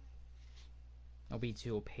be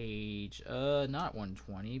to page not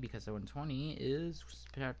 120, because 120 is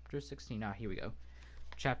chapter 16. Now here we go.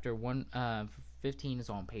 Chapter 15 is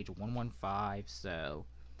on page 115, so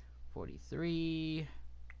 43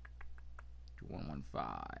 to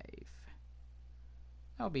 115.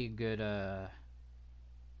 That'll be a good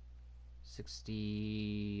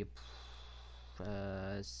 60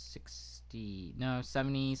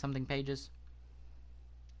 70 something pages.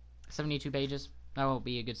 72 pages. That will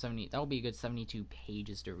be a good 72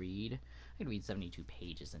 pages to read. I could read 72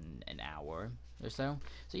 pages in an hour or so.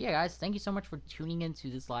 So yeah, guys, thank you so much for tuning into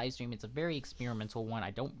this live stream. It's a very experimental one.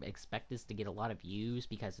 I don't expect this to get a lot of views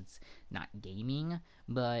because it's not gaming,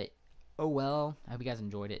 but oh well. I hope you guys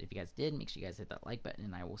enjoyed it. If you guys did, make sure you guys hit that like button,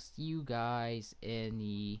 and I will see you guys in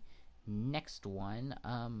the next one.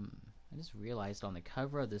 I just realized on the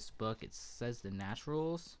cover of this book it says The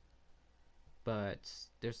Naturals, but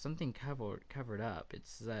there's something covered up. It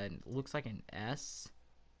looks like an S.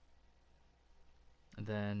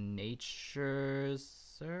 The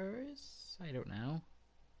Nature's, I don't know.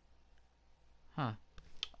 Huh.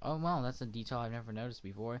 Oh, well, that's a detail I've never noticed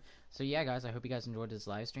before. So yeah, guys, I hope you guys enjoyed this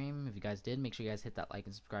live stream. If you guys did, make sure you guys hit that like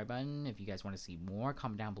and subscribe button. If you guys want to see more,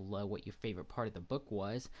 comment down below what your favorite part of the book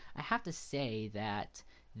was. I have to say that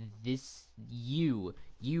this you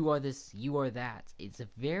are this, you are that. It's a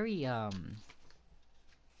very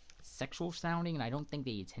sexual sounding, and I don't think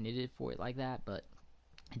they intended it for it like that, but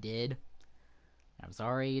I did. I'm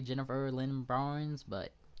sorry, Jennifer Lynn Barnes,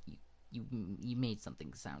 but you you made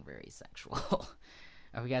something sound very sexual.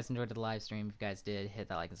 I hope you guys enjoyed the live stream. If you guys did, hit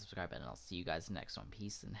that like and subscribe button. I'll see you guys next one.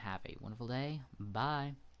 Peace and have a wonderful day.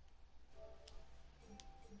 Bye.